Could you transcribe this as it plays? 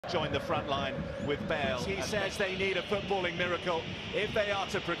Join the front line with Bale. He says they need a footballing miracle if they are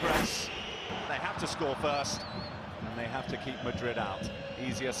to progress. They have to score first, and they have to keep Madrid out.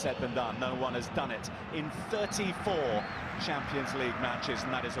 Easier said than done. No one has done it in 34 Champions League matches,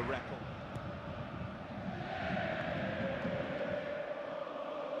 and that is a record.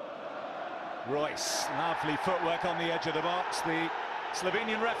 Reus, lovely footwork on the edge of the box. The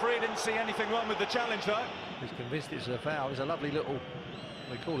Slovenian referee didn't see anything wrong with the challenge, though. He's convinced it's a foul. It's a lovely little,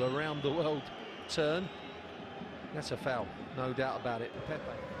 they call a round-the-world turn. That's a foul, no doubt about it. Pepe.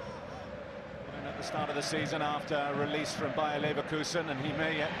 And at the start of the season, after a release from Bayer Leverkusen, and he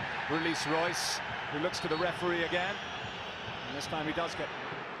may yet release Reus, who looks to the referee again. And this time he does get...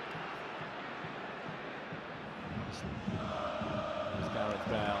 Gareth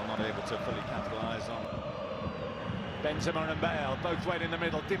Bale not able to fully capitalise on Benzema and Bale, both wait in the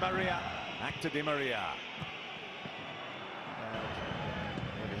middle. Di Maria, back to Di Maria.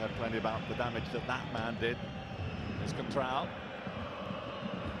 Already heard plenty about the damage that man did. There's Contral.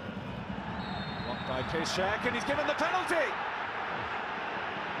 Blocked by Piszczek, and he's given the penalty!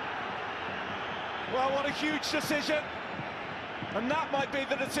 Well, what a huge decision. And that might be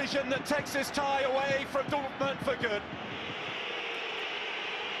the decision that takes this tie away from Dortmund for good.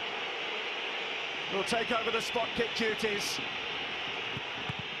 Will take over the spot kick duties.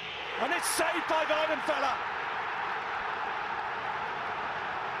 And it's saved by Weidenfeller.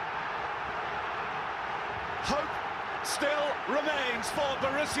 Hope still remains for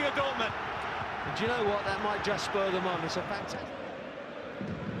Borussia Dortmund. And do you know what? That might just spur them on. It's a fantastic...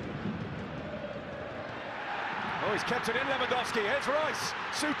 Oh, he's kept it in, Lewandowski. Here's Reus.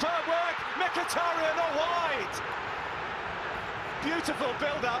 Superb work. Mkhitaryan wide. Beautiful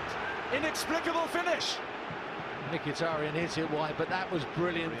build-up. Inexplicable finish. Mkhitaryan hits it wide, but that was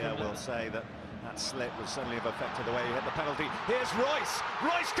brilliant. Yeah, we'll say that slip would certainly have affected the way he hit the penalty. Here's Reus.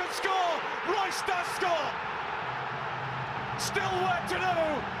 Reus can score. Reus does score. Still work to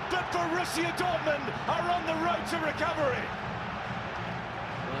do, but Borussia Dortmund are on the road to recovery.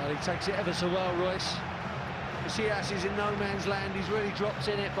 Well, he takes it ever so well, Reus. Casillas is in no man's land. He's really dropped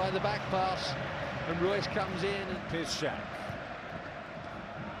in it by the back pass, and Reus comes in. And Piszczek.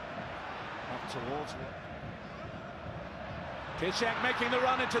 Towards Piszczek making the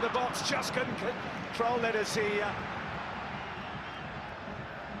run into the box, just couldn't control it as he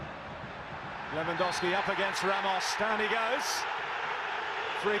Lewandowski up against Ramos, down he goes.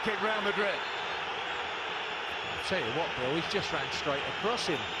 Free kick round Madrid. I'll tell you what, Bill, he's just ran straight across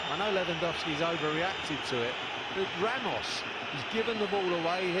him. I know Lewandowski's overreacted to it, but Ramos has given the ball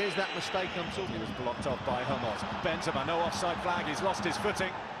away. Here's that mistake I'm talking about. He was blocked off by Hummels. Benzema, no offside flag, he's lost his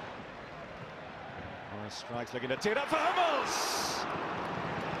footing. Strikes looking to tee it up for Hummels!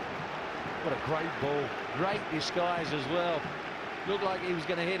 What a great ball. Great disguise as well. Looked like he was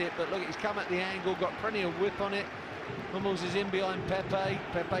going to hit it, but look, he's come at the angle, got plenty of whip on it. Hummels is in behind Pepe.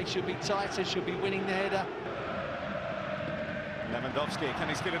 Pepe should be tighter, should be winning the header. Lewandowski, can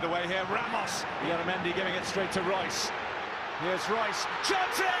he steal it away here? Ramos! Mendy giving it straight to Reus. Here's Reus.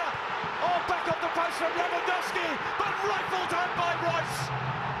 Chance here! Oh, back off the post from Lewandowski, but rifled home by Reus!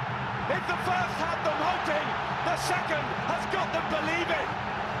 If the first had them hoping, the second has got them believing.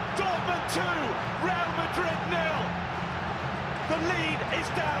 Dortmund 2, Real Madrid 0. The lead is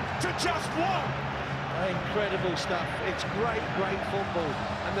down to just 1. Incredible stuff. It's great football.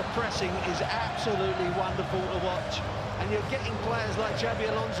 And the pressing is absolutely wonderful to watch. And you're getting players like Xabi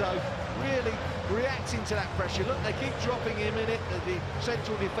Alonso really reacting to that pressure. Look, they keep dropping him in it, the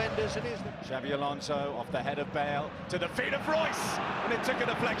central defenders, and here's Xabi Alonso off the head of Bale to the feet of Reus, and it took a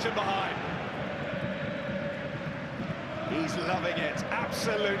deflection behind. He's loving it,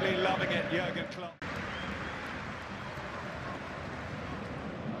 absolutely loving it, Jurgen Klopp.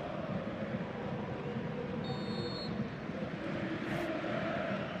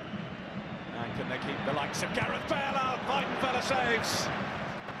 And can they keep the likes of Gareth Bale out? Weidenfeller saves.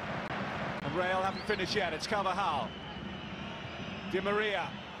 And Real haven't finished yet, it's Carvajal. Di Maria.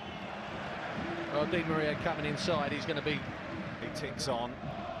 Well, Di Maria coming inside, he's going to be... He ticks on.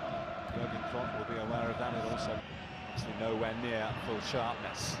 Jurgen Klopp will be aware of that, and also obviously nowhere near full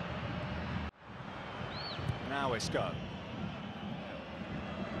sharpness. Now Isco.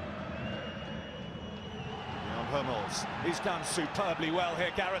 Beyond Hummels. He's done superbly well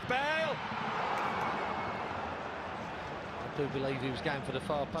here, Gareth Bale. I do believe he was going for the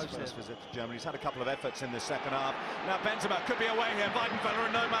far post. First visit to Germany. He's had a couple of efforts in the second half. Now Benzema could be away here. Weidenfeller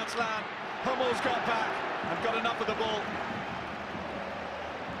in no man's land. Hummels got back and got enough of the ball.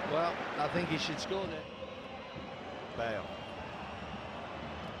 Well, I think he should score there. Bale.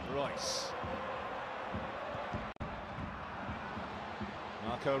 Reus.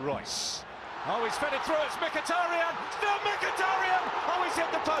 Marco Reus. Oh, he's fed it through, it's Mkhitaryan! Still Mkhitaryan! Oh, he's hit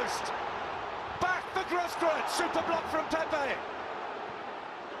the post! Back for Grosskreutz, super block from Pepe.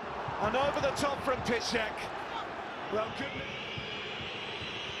 And over the top from Piszczek. Well, good.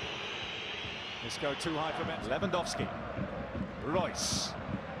 Isco too high for Madrid. Lewandowski. Reus.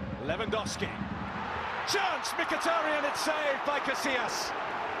 Lewandowski. Chance! Mkhitaryan, it's saved by Casillas.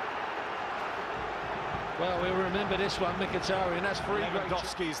 Well, we'll remember this one, Mkhitaryan. That's free.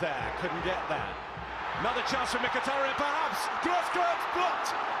 Lewandowski's there, couldn't get there. Another chance for Mkhitaryan, perhaps. Grosskreutz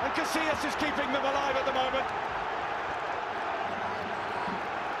blocked, and Casillas is keeping them alive at the moment.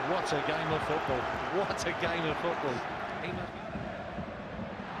 What a game of football! What a game of football!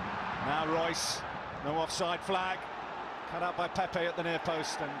 Now Reus, no offside flag, cut out by Pepe at the near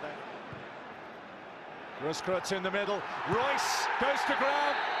post, and Grosskreutz in the middle. Reus goes to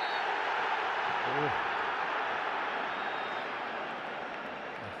ground. Ooh.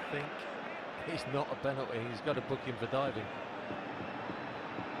 I think it's not a penalty. He's got to book him for diving.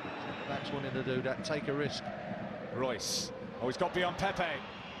 That's wanting to do that. Take a risk. Reus. Oh, he's got beyond Pepe.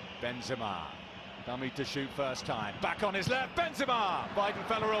 Benzema. Dummy to shoot first time. Back on his left. Benzema.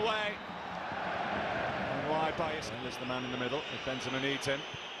 Weidenfeller away. And wide by Isco. There's the man in the middle. If Benzema needs him.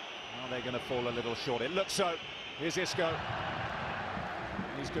 Now they're going to fall a little short. It looks so. Here's Isco.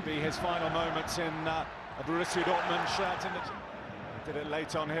 These could be his final moments in a Borussia Dortmund shirt in the... Did it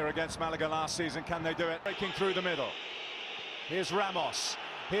late on here against Malaga last season. Can they do it? Breaking through the middle. Here's Ramos.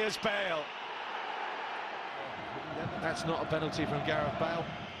 Here's Bale. That's not a penalty from Gareth Bale.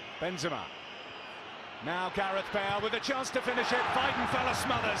 Benzema. Now Gareth Bale with a chance to finish it. Weidenfeller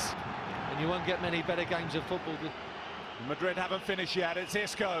smothers. And you won't get many better games of football. Madrid haven't finished yet. It's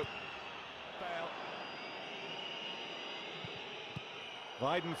Isco. Bale.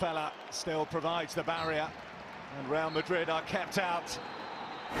 Weidenfeller still provides the barrier. And Real Madrid are kept out.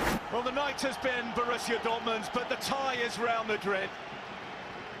 Well, the night has been Borussia Dortmund's, but the tie is Real Madrid.